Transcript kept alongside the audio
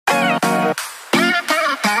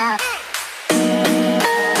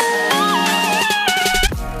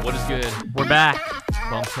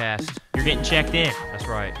BumsCast. You're getting checked in. That's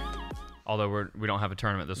right. Although we don't have a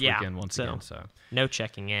tournament this weekend once again, so no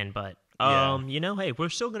checking in. But hey, we're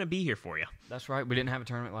still gonna be here for you. That's right. We didn't have a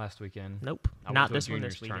tournament last weekend. Nope, not this one.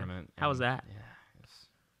 This This weekend. tournament. How was that? Yeah,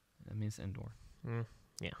 that means indoor.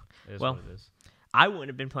 Yeah. It is Well, what it is. I wouldn't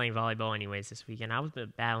have been playing volleyball anyways this weekend. I was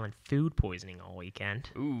battling food poisoning all weekend.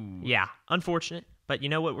 Ooh. Yeah, unfortunate. But you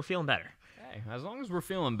know what? We're feeling better. Hey, as long as we're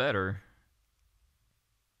feeling better,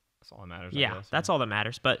 that's all that matters. Yeah, I guess. that's all that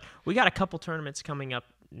matters. But we got a couple tournaments coming up,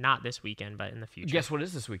 not this weekend, but in the future. Guess what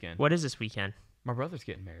is this weekend? What is this weekend? My brother's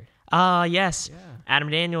getting married. Yes. Yeah. Adam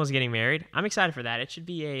Daniel is getting married. I'm excited for that. It should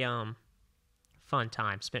be a fun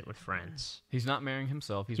time spent with friends. He's not marrying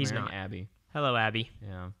himself. He's marrying Abby. Hello, Abby.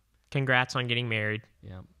 Yeah. Congrats on getting married.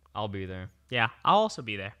 Yeah. I'll be there. Yeah, I'll also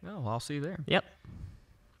be there. Oh, I'll see you there. Yep.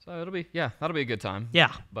 So that'll be a good time.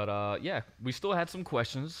 Yeah. But we still had some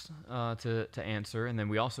questions to answer, and then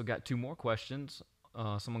we also got two more questions.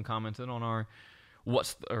 Someone commented on our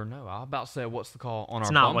what's the call on It's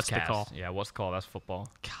our not BumsCast. what's the call. Yeah, what's the call? That's football.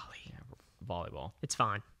 Golly. Yeah, volleyball. It's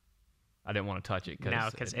fine. I didn't want to touch it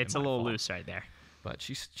because it's a little loose right there. But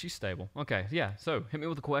she's stable. Okay, yeah. So hit me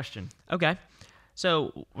with a question. Okay.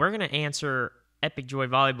 So we're going to answer Epic Joy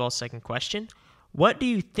Volleyball's second question. What do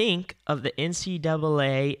you think of the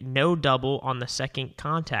NCAA no double on the second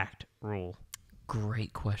contact rule?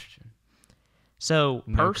 Great question. So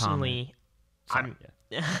No personally, comment.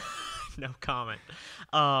 no comment.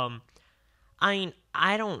 I mean,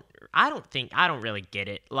 I don't really get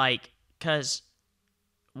it. Like, cause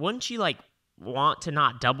wouldn't you want to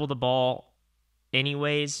not double the ball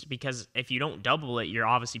anyways? Because if you don't double it, you're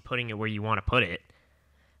obviously putting it where you want to put it.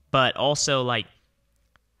 But also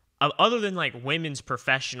other than women's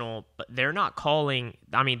professional, but they're not calling.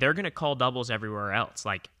 I mean, they're gonna call doubles everywhere else.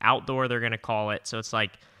 Like outdoor, they're gonna call it. So it's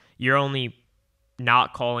you're only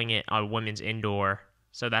not calling it a women's indoor.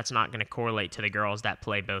 So that's not gonna correlate to the girls that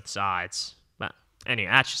play both sides. But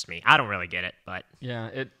anyway, that's just me. I don't really get it. But yeah,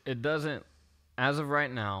 it doesn't. As of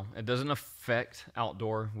right now, it doesn't affect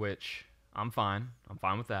outdoor, which I'm fine. I'm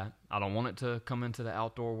fine with that. I don't want it to come into the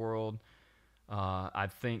outdoor world. I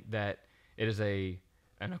think that it is an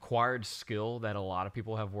acquired skill that a lot of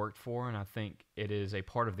people have worked for, and I think it is a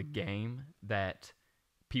part of the game that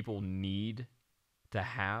people need to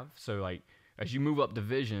have. So, as you move up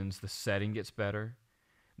divisions, the setting gets better.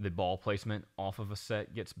 The ball placement off of a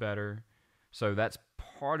set gets better. So that's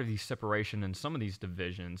part of the separation in some of these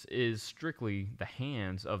divisions is strictly the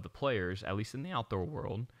hands of the players, at least in the outdoor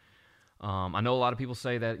world. I know a lot of people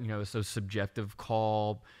say that, it's a subjective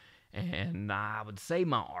call, and I would say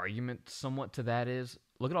my argument somewhat to that is,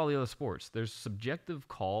 look at all the other sports. There's subjective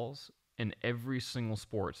calls in every single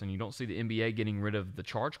sports, and you don't see the NBA getting rid of the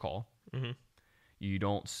charge call. Mm-hmm. You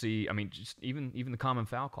don't see, just even the common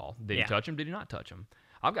foul call. Did he Yeah. touch him? Did he not touch him?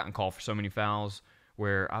 I've gotten called for so many fouls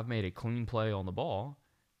where I've made a clean play on the ball,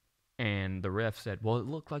 and the ref said, well, it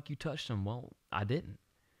looked like you touched him. Well, I didn't.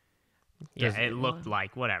 yeah, it looked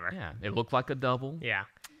like whatever. Yeah, it looked like a double. Yeah.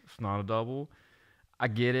 It's not a double. I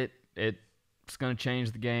get it. It's going to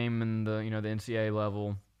change the game and the NCAA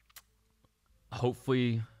level.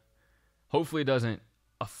 Hopefully it doesn't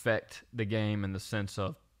affect the game in the sense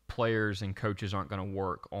of players and coaches aren't going to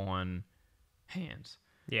work on hands.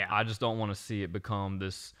 Yeah. I just don't want to see it become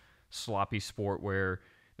this sloppy sport where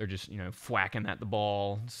they're just whacking at the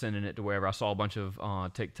ball, sending it to wherever. I saw a bunch of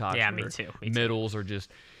TikToks. Yeah, where me too. Middles are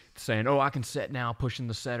just saying, "Oh, I can set now," pushing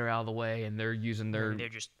the setter out of the way, and they're using their. They're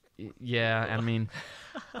just. Yeah,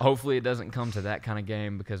 hopefully it doesn't come to that kind of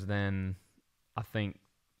game, because then I think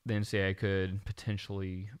the NCAA could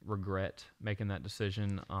potentially regret making that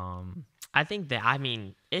decision. I think that,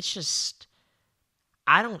 it's just,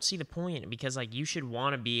 I don't see the point in it, because, you should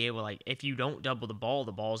want to be able, if you don't double the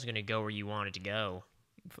ball's going to go where you want it to go.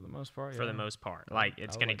 For the most part, For the most part.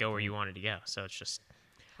 It's going to go where you want it to go. So it's just,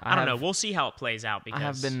 I don't know. We'll see how it plays out, because I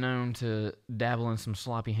have been known to dabble in some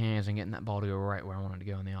sloppy hands and getting that ball to go right where I want it to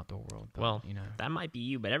go in the outdoor world. But, that might be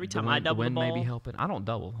you, but every time I double the wind ball. may be helping. I don't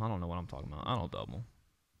double. I don't know what I'm talking about. I don't double.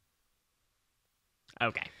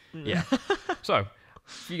 Okay. Yeah. So,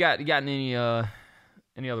 if you got any other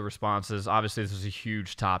responses? Obviously, this is a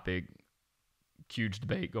huge topic, huge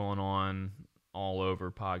debate going on all over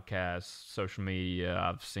podcasts, social media.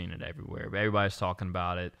 I've seen it everywhere. But everybody's talking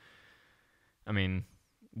about it.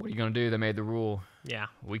 What are you going to do? They made the rule. Yeah.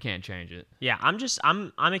 We can't change it. Yeah,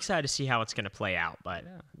 I'm excited to see how it's going to play out, but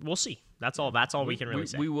we'll see. That's all we can really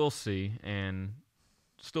say. We will see, and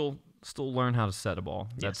still learn how to set a ball.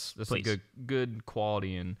 Yes, that's please. a good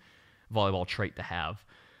quality and volleyball trait to have.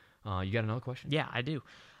 You got another question? Yeah, I do.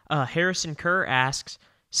 Harrison Kerr asks,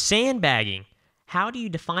 sandbagging. How do you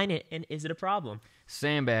define it, and is it a problem?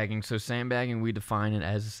 Sandbagging. So sandbagging, we define it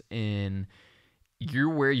as in you're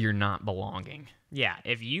where you're not belonging. Yeah,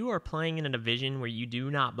 if you are playing in a division where you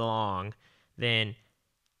do not belong, then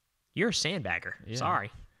you're a sandbagger. Yeah. Sorry.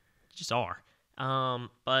 You just are.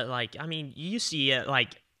 But, like, I mean, you see it,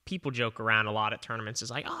 like, people joke around a lot at tournaments.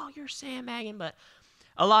 It's like, oh, you're sandbagging, but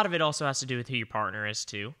a lot of it also has to do with who your partner is,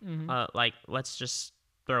 too. Mm-hmm. Like, let's just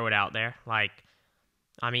throw it out there. Like,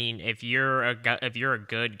 I mean, if you're a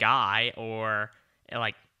good guy, or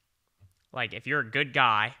like if you're a good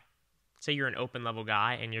guy, say you're an open level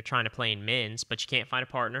guy and you're trying to play in men's, but you can't find a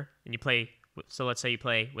partner, and you play. So let's say you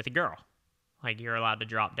play with a girl, like you're allowed to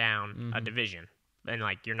drop down a division, and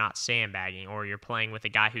like you're not sandbagging, or you're playing with a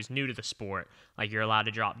guy who's new to the sport, like you're allowed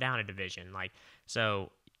to drop down a division, like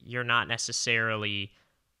so you're not necessarily.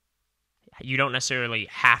 You don't necessarily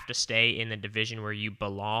have to stay in the division where you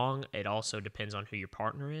belong. It also depends on who your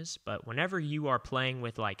partner is. But whenever you are playing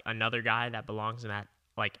with like another guy that belongs in that,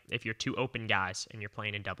 like if you're two open guys and you're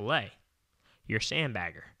playing in AA, you're a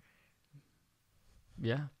sandbagger.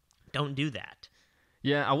 Yeah. Don't do that.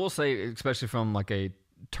 Yeah, I will say, especially from like a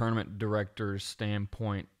tournament director's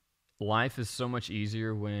standpoint, life is so much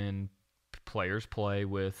easier when players play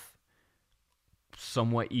with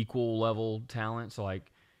somewhat equal level talent. So like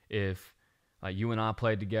if you and I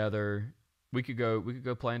played together, we could go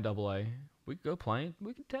play in AA. We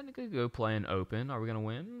could technically go play in Open. Are we going to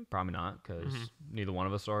win? Probably not, because neither one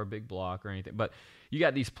of us are a big block or anything. But you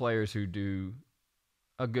got these players who do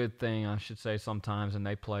a good thing, I should say, sometimes, and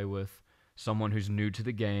they play with someone who's new to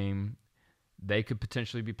the game. They could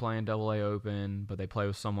potentially be playing AA Open, but they play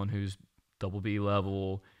with someone who's BB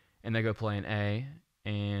level, and they go play in A,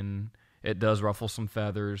 and it does ruffle some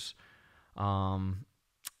feathers.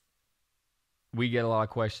 We get a lot of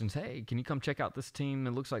questions. Hey, can you come check out this team?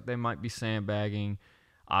 It looks like they might be sandbagging.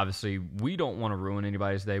 Obviously, we don't want to ruin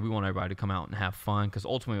anybody's day. We want everybody to come out and have fun, because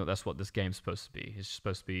ultimately that's what this game's supposed to be. It's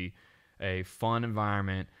supposed to be a fun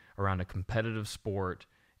environment around a competitive sport,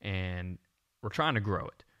 and we're trying to grow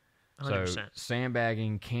it. 100%. So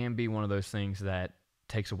sandbagging can be one of those things that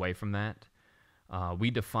takes away from that. We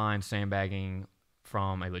define sandbagging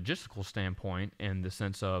from a logistical standpoint in the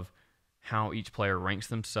sense of how each player ranks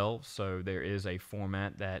themselves. So there is a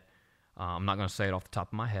format that, I'm not going to say it off the top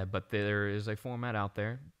of my head, but there is a format out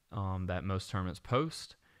there that most tournaments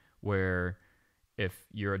post, where if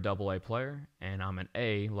you're a AA player and I'm an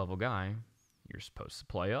A level guy, you're supposed to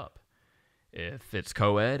play up. If it's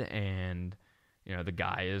co-ed and the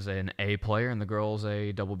guy is an A player and the girl's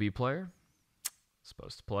a BB player,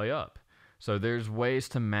 supposed to play up. So there's ways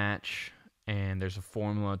to match, and there's a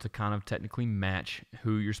formula to kind of technically match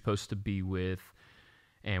who you're supposed to be with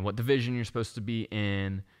and what division you're supposed to be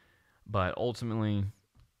in. But ultimately,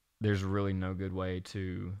 there's really no good way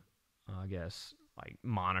to,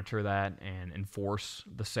 monitor that and enforce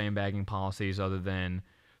the sandbagging policies other than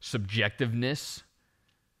subjectiveness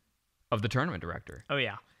of the tournament director. Oh,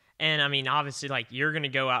 yeah. And, I mean, obviously, like, you're going to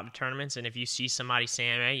go out to tournaments, and if you see somebody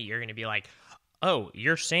sandbagging, you're going to be like, oh,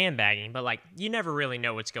 you're sandbagging. But, like, you never really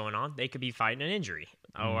know what's going on. They could be fighting an injury.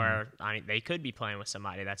 Or, I mean, they could be playing with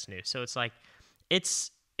somebody that's new. So it's like,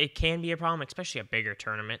 it can be a problem, especially at bigger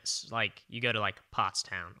tournaments. Like, you go to, like,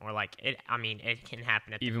 Pottstown, or, like, it can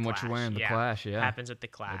happen at the Even Clash. what you're wearing, the Clash, yeah. It happens at the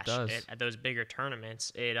Clash. It does. At those bigger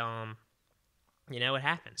tournaments, it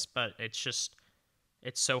happens. But it's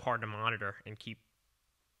so hard to monitor and keep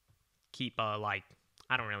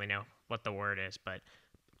I don't really know what the word is, but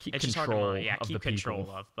Keep it's just hard to control monitor. Yeah, of keep the control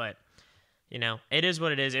people. of. But it is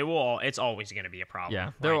what it is. It's always going to be a problem.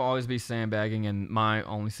 Yeah, there will always be sandbagging, and my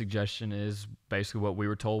only suggestion is basically what we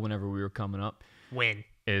were told whenever we were coming up. Win.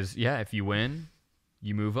 If you win,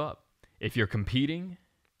 you move up. If you're competing,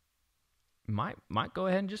 might go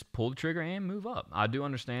ahead and just pull the trigger and move up. I do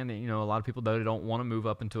understand that a lot of people, though, don't want to move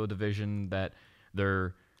up into a division that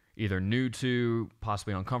they're either new to,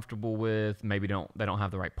 possibly uncomfortable with, maybe they don't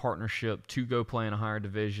have the right partnership to go play in a higher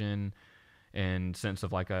division, in sense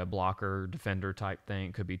of like a blocker defender type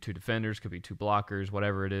thing. Could be two defenders, could be two blockers,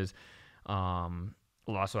 whatever it is.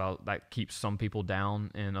 Also, that keeps some people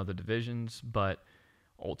down in other divisions, but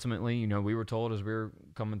ultimately, we were told as we were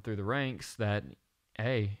coming through the ranks that,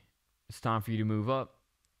 hey, it's time for you to move up,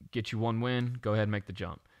 get you one win, go ahead and make the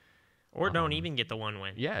jump. Or don't even get the one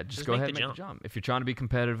win. Yeah, just go ahead and make the jump. If you're trying to be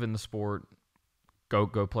competitive in the sport, go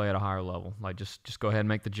play at a higher level. Like, just go ahead and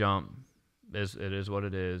make the jump. It is what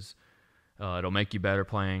it is. It'll make you better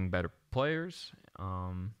playing better players.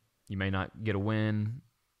 You may not get a win,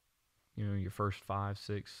 your first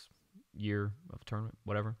 5-6 year of tournament,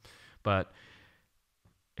 whatever. But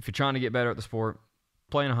if you're trying to get better at the sport,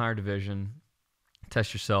 play in a higher division.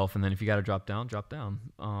 test yourself, and then if you got to drop down, drop down.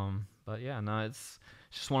 But yeah, no, it's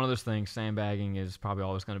just one of those things. Sandbagging is probably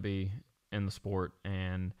always going to be in the sport,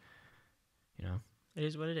 and you know, it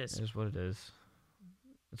is what it is. It is what it is.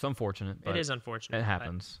 It's unfortunate. But it is unfortunate. It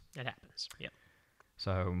happens. It happens. Yep.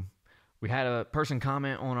 So we had a person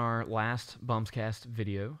comment on our last BumsCast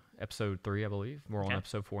video, episode 3, I believe. We're on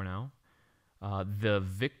episode 4 now. The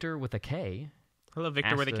Victor with a K. Hello,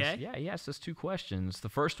 Victor with a K. Yeah, he asked us 2 questions. The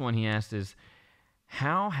first one he asked is,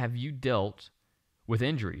 how have you dealt with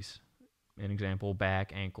injuries? An example,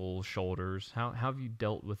 back, ankles, shoulders. How have you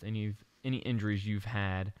dealt with any injuries you've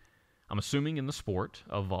had? I'm assuming in the sport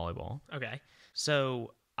of volleyball. Okay.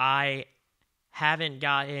 So I haven't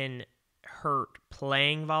gotten hurt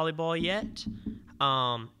playing volleyball yet,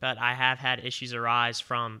 but I have had issues arise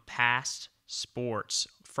from past sports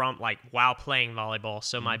from while playing volleyball.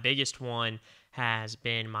 So my biggest one has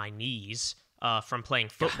been my knees from playing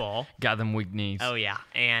football. Got them weak knees. Oh yeah,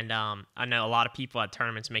 and I know a lot of people at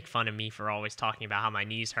tournaments make fun of me for always talking about how my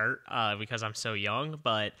knees hurt because I'm so young,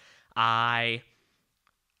 but I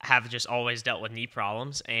have just always dealt with knee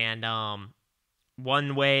problems, and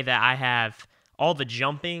one way that I have all the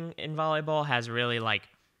jumping in volleyball has really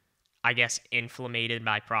I guess inflamed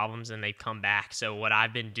my problems, and they've come back. So what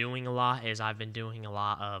I've been doing a lot is I've been doing a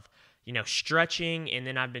lot of stretching, and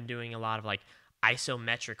then I've been doing a lot of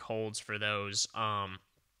isometric holds for those.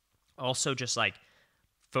 Also just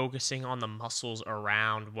focusing on the muscles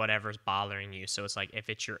around whatever's bothering you. So it's if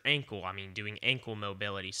it's your ankle, doing ankle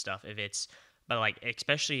mobility stuff. If it's But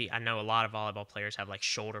especially, I know a lot of volleyball players have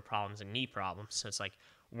shoulder problems and knee problems. So it's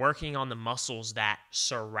working on the muscles that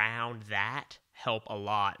surround that help a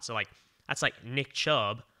lot. So that's Nick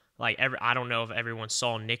Chubb. I don't know if everyone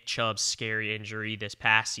saw Nick Chubb's scary injury this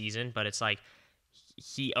past season, but it's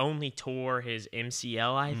he only tore his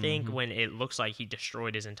MCL, I think, when it looks like he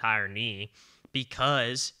destroyed his entire knee,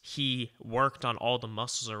 because he worked on all the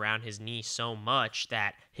muscles around his knee so much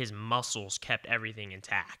that his muscles kept everything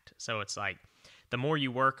intact. So it's the more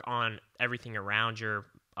you work on everything around your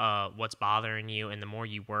what's bothering you, and the more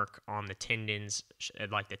you work on the tendons,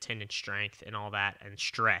 the tendon strength and all that, and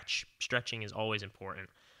stretching is always important.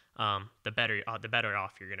 The better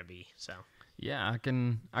off you're gonna be. So yeah, I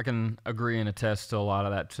can agree and attest to a lot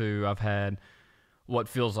of that too. I've had what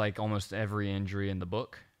feels like almost every injury in the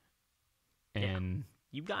book, and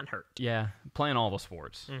you've gotten hurt. Yeah, playing all the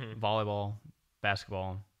sports: volleyball,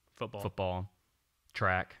 basketball, football,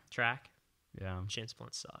 track. Yeah, Shin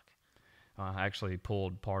splints suck. I actually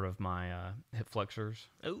pulled part of my hip flexors.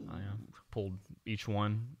 Oh, pulled each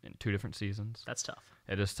one in 2 different seasons. That's tough.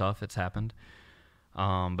 It is tough. It's happened.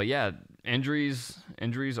 But yeah, injuries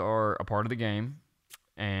are a part of the game,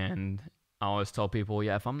 and I always tell people,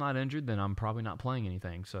 if I'm not injured, then I'm probably not playing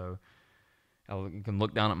anything. So you can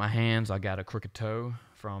look down at my hands. I got a crooked toe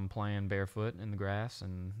from playing barefoot in the grass,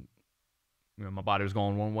 and my body was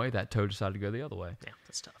going one way. That toe decided to go the other way. Yeah,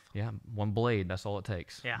 that's tough. Yeah, one blade. That's all it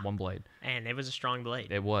takes. Yeah, one blade. And it was a strong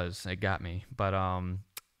blade. It was. It got me. But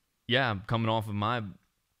yeah, coming off of my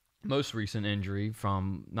most recent injury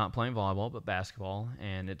from not playing volleyball but basketball,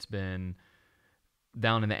 and it's been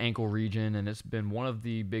down in the ankle region, and it's been one of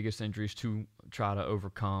the biggest injuries to try to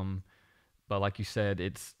overcome. But like you said,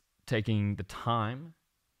 it's taking the time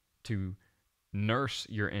to nurse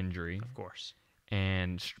your injury, of course,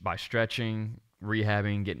 and by stretching,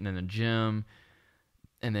 rehabbing, getting in the gym,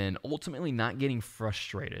 and then ultimately not getting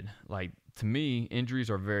frustrated. To me,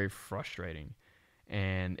 injuries are very frustrating.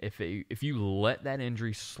 And if you let that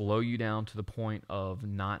injury slow you down to the point of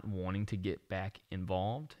not wanting to get back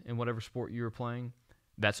involved in whatever sport you were playing,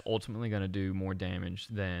 that's ultimately going to do more damage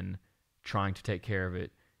than trying to take care of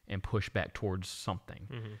it and push back towards something.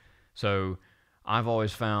 So I've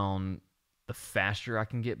always found the faster I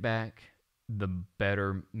can get back, the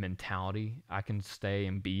better mentality I can stay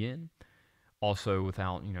and be in. Also,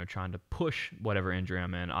 without trying to push whatever injury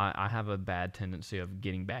I'm in, I have a bad tendency of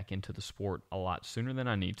getting back into the sport a lot sooner than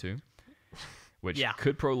I need to, which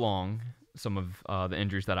could prolong some of the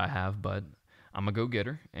injuries that I have. But I'm a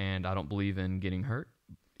go-getter, and I don't believe in getting hurt,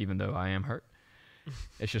 even though I am hurt.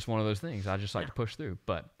 It's just one of those things. I just like to push through,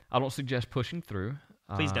 but I don't suggest pushing through.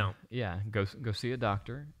 Please don't. Yeah, go see a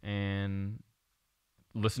doctor and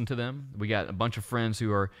listen to them. We got a bunch of friends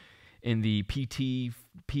who are in the PT,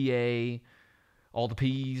 PA, all the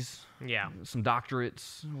P's, some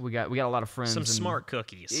doctorates. We got a lot of friends. Some smart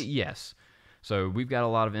cookies. Yes. So we've got a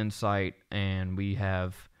lot of insight, and we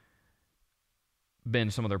have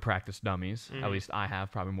been some of their practice dummies. At least I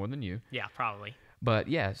have, probably more than you. Yeah, probably. But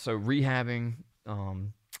yeah, so rehabbing,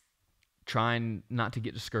 trying not to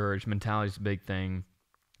get discouraged. Mentality is a big thing.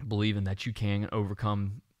 Believing that you can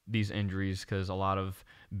overcome these injuries because a lot of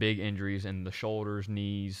big injuries in the shoulders,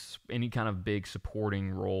 knees, any kind of big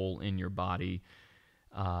supporting role in your body,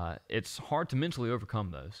 it's hard to mentally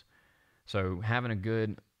overcome those. So having a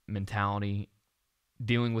good mentality,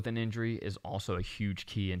 dealing with an injury is also a huge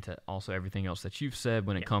key into also everything else that you've said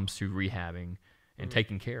when it comes to rehabbing and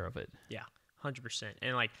taking care of it. Yeah, 100%.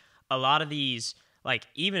 And like a lot of these, like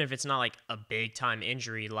even if it's not like a big time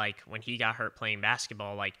injury, like when he got hurt playing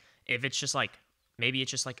basketball, like if it's just like maybe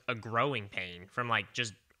it's just like a growing pain from like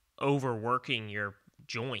just overworking your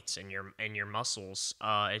joints and your muscles,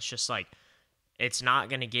 it's just like it's not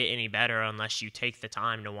going to get any better unless you take the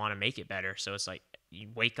time to want to make it better. So it's like you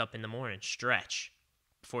wake up in the morning, stretch.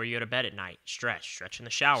 Before you go to bed at night, stretch in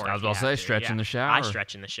the shower. I was about to say, stretch in the shower. I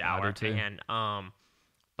stretch in the shower. I do too. And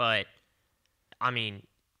but I mean,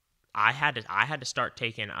 I had to start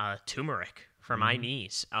taking turmeric for my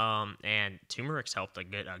knees. And turmeric's helped a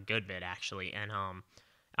good bit actually. And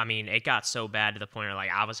I mean, it got so bad to the point where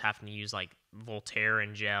like I was having to use like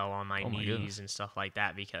Voltaren gel on my knees and stuff like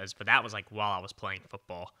that but that was like while I was playing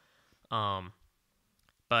football.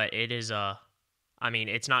 But it is I mean,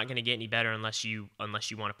 it's not going to get any better unless you want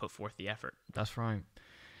to put forth the effort. That's right.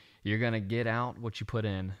 You're going to get out what you put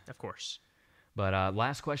in. Of course. But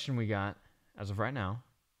last question we got, as of right now,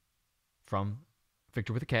 from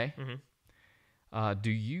Victor with a K.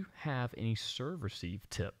 Do you have any serve receive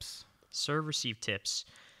tips? Serve receive tips.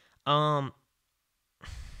 My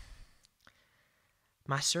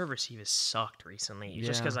serve receive has sucked recently.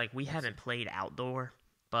 Just because like we haven't played outdoor,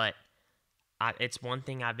 but it's one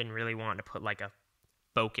thing I've been really wanting to put like a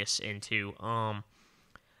focus into. I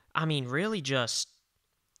mean, really just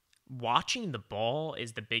watching the ball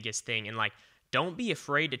is the biggest thing. And like, don't be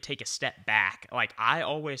afraid to take a step back. Like I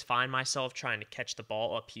always find myself trying to catch the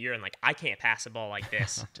ball up here and like, I can't pass a ball like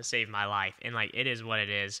this to save my life. And like, it is what it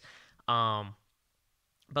is. But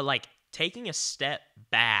like taking a step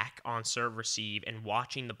back on serve receive and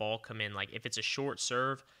watching the ball come in, like if it's a short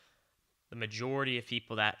serve, the majority of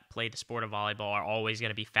people that play the sport of volleyball are always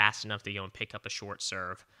going to be fast enough to go and pick up a short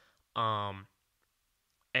serve.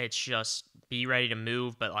 It's just be ready to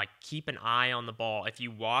move, but like keep an eye on the ball. If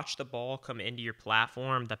you watch the ball come into your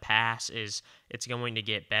platform, the pass it's going to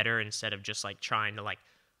get better instead of just like trying to like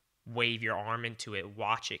wave your arm into it.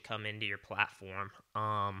 Watch it come into your platform.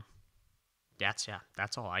 That's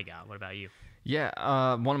all I got. What about you?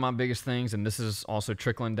 Yeah, one of my biggest things, and this is also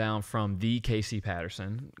trickling down from the Casey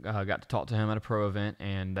Patterson. Got to talk to him at a pro event,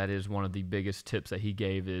 and that is one of the biggest tips that he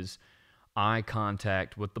gave is eye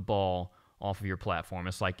contact with the ball off of your platform.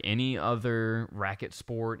 It's like any other racket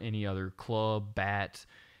sport, any other club, bat.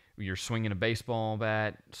 You're swinging a baseball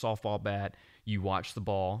bat, softball bat, you watch the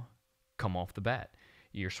ball come off the bat.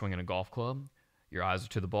 You're swinging a golf club, your eyes are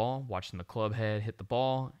to the ball, watching the club head hit the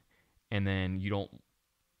ball, and then you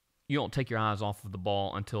don't take your eyes off of the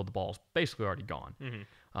ball until the ball's basically already gone.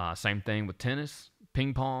 Same thing with tennis,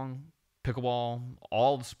 ping pong, pickleball,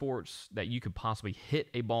 all the sports that you could possibly hit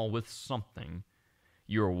a ball with something.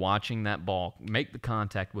 You're watching that ball make the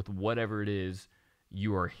contact with whatever it is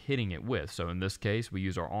you are hitting it with. So in this case, we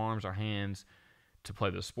use our arms, our hands to play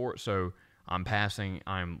the sport. So I'm passing,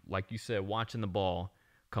 I'm, like you said, watching the ball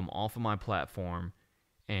come off of my platform.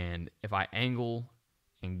 And if I angle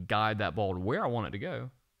and guide that ball to where I want it to go,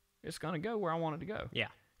 it's going to go where I want it to go. Yeah.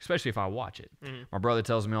 Especially if I watch it. My brother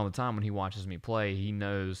tells me all the time when he watches me play, he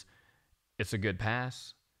knows it's a good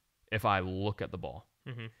pass if I look at the ball.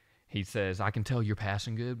 He says, I can tell you're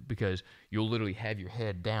passing good because you'll literally have your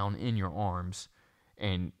head down in your arms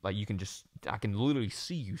and like I can literally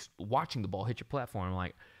see you watching the ball hit your platform. I'm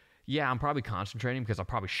like, yeah, I'm probably concentrating because I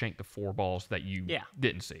probably shanked the 4 balls that you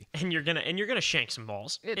didn't see. And you're gonna shank some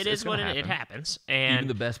balls. It happens. And even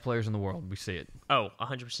the best players in the world, we see it. Oh,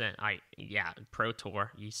 100%. Pro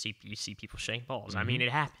tour, you see people shank balls. I mean, it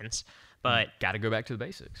happens. But got to go back to the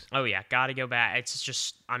basics. Oh yeah, got to go back. It's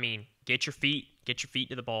just, I mean, get your feet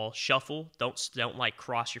to the ball, shuffle. Don't like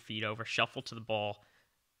cross your feet over. Shuffle to the ball.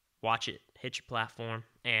 Watch it hit your platform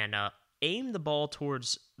and aim the ball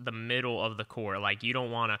towards the middle of the court. Like you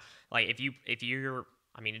don't want to like if you're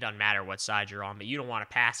I mean, it doesn't matter what side you're on, but you don't want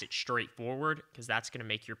to pass it straight forward because that's going to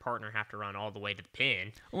make your partner have to run all the way to the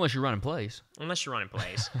pin. Unless you're running plays.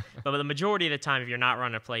 But the majority of the time, if you're not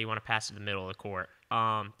running a play, you want to pass it to the middle of the court.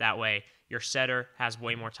 That way, your setter has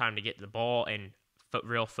way more time to get to the ball and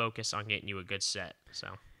real focus on getting you a good set. So.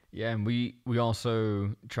 Yeah, and we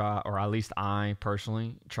also try, or at least I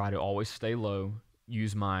personally, try to always stay low.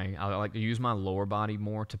 I like to use my lower body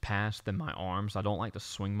more to pass than my arms. I don't like to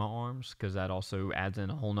swing my arms because that also adds in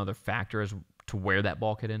a whole nother factor as to where that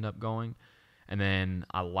ball could end up going. And then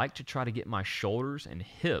I like to try to get my shoulders and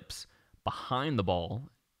hips behind the ball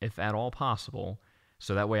if at all possible,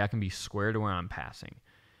 so that way I can be square to where I'm passing.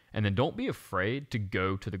 And then don't be afraid to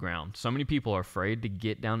go to the ground. So many people are afraid to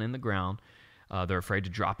get down in the ground. They're afraid to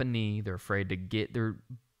drop a knee. They're afraid to get their,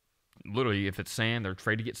 literally, if it's sand, they're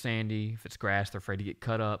afraid to get sandy. If it's grass, they're afraid to get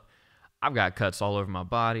cut up. I've got cuts all over my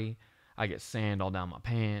body. I get sand all down my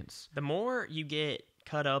pants. The more you get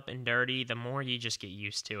cut up and dirty, the more you just get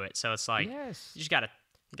used to it. So it's like, you just gotta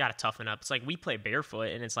toughen up. It's like we play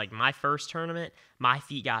barefoot, and it's like my first tournament, my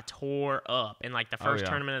feet got tore up. And like the first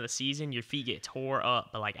tournament of the season, your feet get tore up,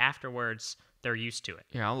 but like afterwards, they're used to it.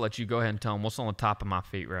 Yeah, I'll let you go ahead and tell them what's on the top of my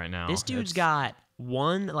feet right now. This dude's got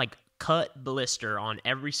one like cut blister on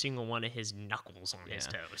every single one of his knuckles on his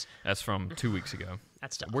toes. That's from 2 weeks ago.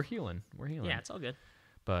 That's tough. We're healing. Yeah, it's all good.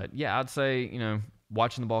 But yeah, I'd say,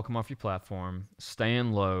 watching the ball come off your platform,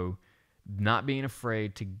 staying low, not being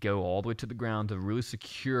afraid to go all the way to the ground to really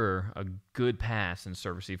secure a good pass and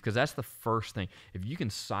serve receive, because that's the first thing. If you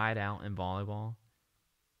can side out in volleyball,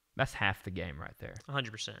 that's half the game right there.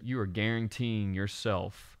 100%. You are guaranteeing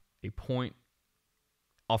yourself a point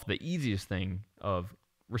off the easiest thing of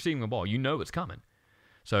receiving a ball. You know it's coming.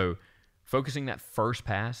 So focusing that first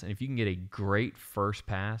pass, and if you can get a great first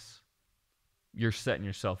pass, you're setting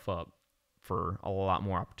yourself up for a lot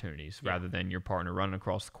more opportunities rather than your partner running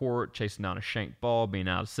across the court, chasing down a shanked ball, being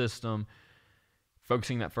out of system.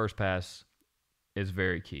 Focusing that first pass is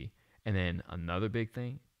very key. And then another big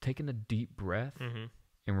thing, taking a deep breath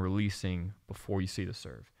and releasing before you see the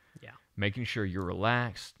serve. Yeah. Making sure you're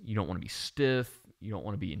relaxed. You don't want to be stiff. You don't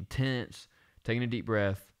want to be intense. Taking a deep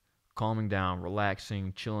breath, calming down,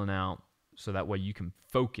 relaxing, chilling out, so that way you can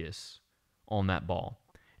focus on that ball.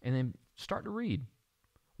 And then start to read.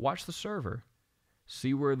 Watch the server.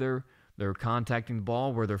 See where they're contacting the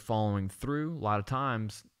ball, where they're following through. A lot of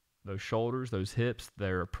times, those shoulders, those hips,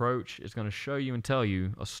 their approach is going to show you and tell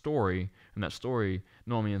you a story, and that story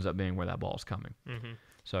normally ends up being where that ball's coming.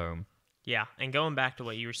 So, yeah, and going back to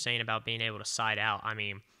what you were saying about being able to side out, I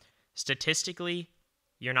mean, statistically,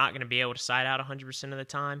 you're not going to be able to side out 100% of the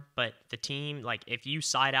time, but the team, like, if you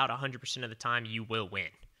side out 100% of the time, you will win.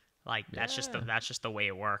 Like, that's just the way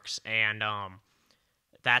it works. And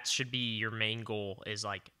that should be your main goal, is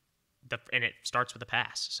like and it starts with the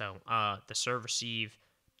pass. So the serve receive,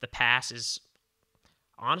 the pass is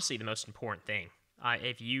honestly the most important thing.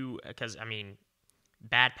 Because I mean,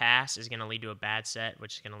 bad pass is going to lead to a bad set,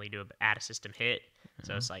 which is going to lead to an out of system hit.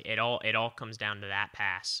 So it's like it all comes down to that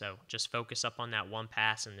pass. So just focus up on that one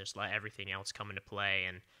pass and just let everything else come into play,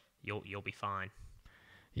 and you'll be fine.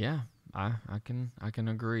 Yeah, I can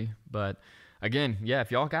agree. But again,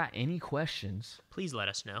 if y'all got any questions, please let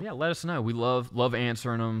us know. Yeah, let us know. We love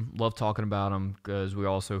answering them, love talking about them, because we're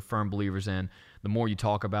also firm believers in the more you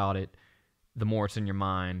talk about it, the more it's in your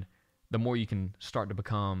mind, the more you can start to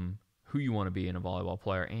become who you want to be in a volleyball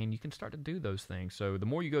player, and you can start to do those things. So the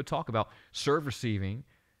more you go talk about serve receiving,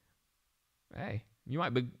 hey, you might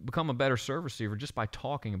become a better serve receiver just by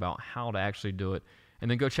talking about how to actually do it. And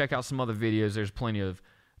then go check out some other videos. There's plenty of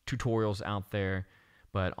tutorials out there.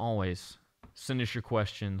 But always send us your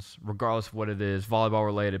questions, regardless of what it is, volleyball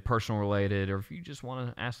related, personal related, or if you just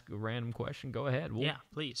want to ask a random question, go ahead.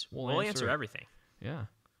 Please. We'll answer everything. Yeah.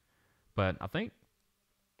 But I think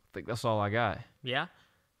that's all I got. Yeah.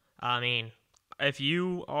 I mean, if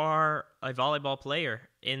you are a volleyball player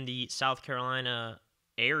in the South Carolina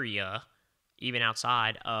area, even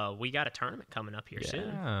outside, we got a tournament coming up here soon.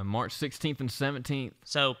 Yeah, March 16th and 17th.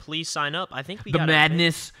 So please sign up. I think we got the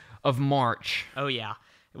madness of March. Oh, yeah.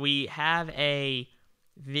 We have a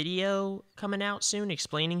video coming out soon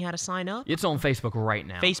explaining how to sign up. It's on Facebook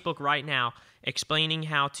right now. Explaining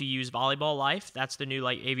how to use Volleyball Life. That's the new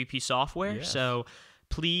AVP software. Yes. So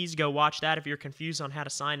please go watch that if you're confused on how to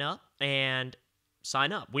sign up, and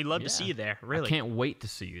sign up. We'd love to see you there, really. I can't wait to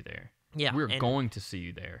see you there. Yeah, we're going to see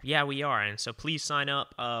you there. Yeah, we are, and so please sign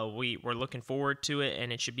up. We're looking forward to it,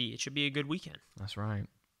 and it should be a good weekend. That's right.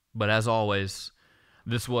 But as always,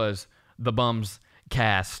 this was the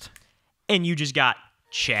BumsCast, and you just got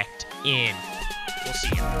checked in. We'll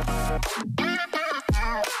see you.